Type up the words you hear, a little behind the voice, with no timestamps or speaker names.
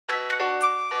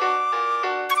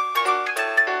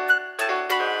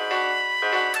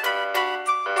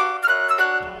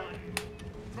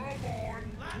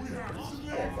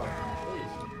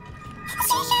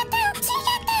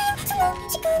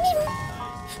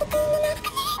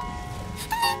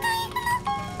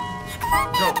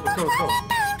Let's go.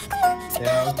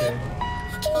 Yeah, okay.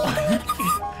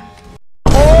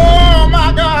 Oh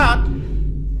my god!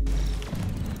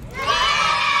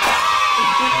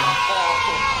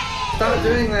 Stop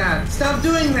doing that! Stop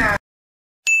doing that!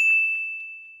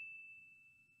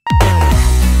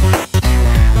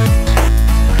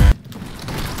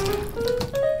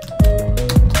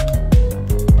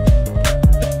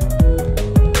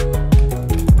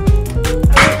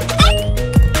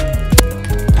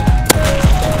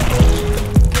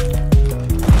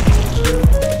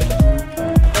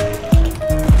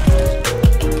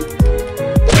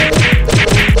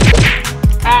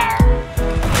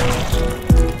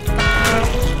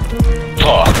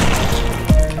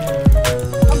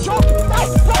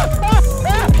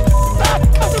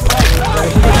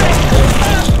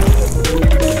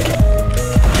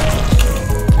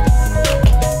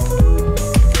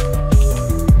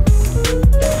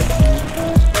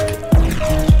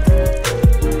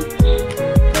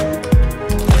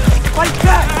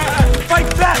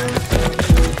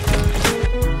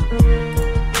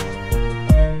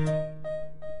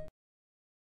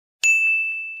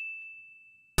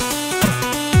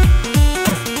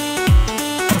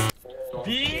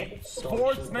 Be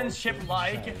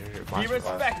sportsmanship-like, be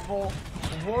respectful,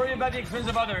 worry about the expense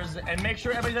of others, and make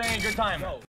sure everybody's having a good time.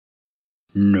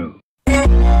 No. Be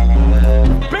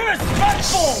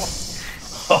respectful!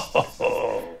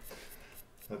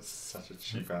 That's such a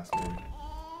cheap ass movie.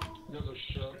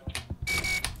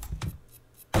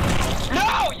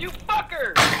 No, you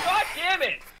fucker! God damn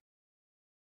it!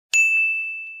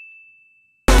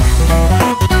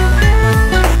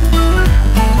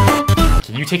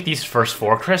 Can you take these first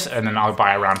 4, Chris, and then I'll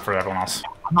buy a round for everyone else?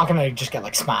 I'm not gonna just get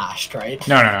like smashed, right?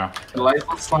 No.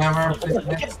 Delightful slammer.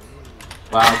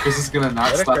 Wow, Chris is gonna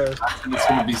not stop and it's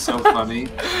gonna be so funny.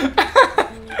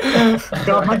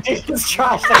 God, my dick is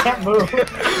trashed, I can't move.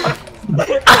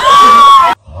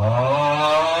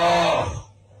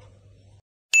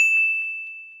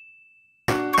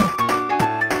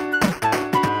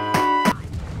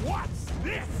 What's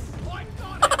this?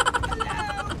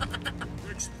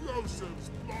 Explosives,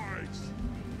 lights.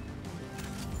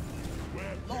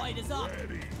 Light is up.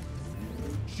 Ready.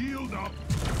 Shield up.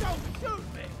 Don't shoot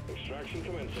me! Extraction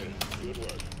commencing. Good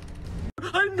work.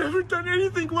 I've never done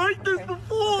anything like this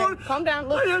before! Okay, calm down.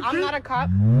 Look, I'm not a cop.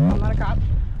 I'm not a cop.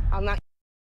 I'm not.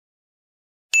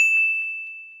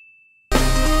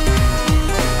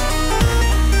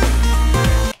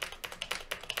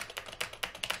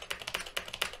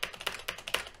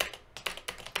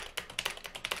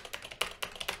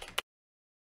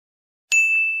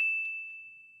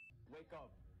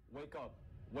 Wake up,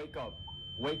 wake up,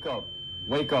 wake up,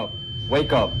 wake up,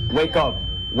 wake up, wake up, wake up,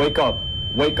 wake up,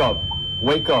 wake up,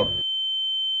 wake up.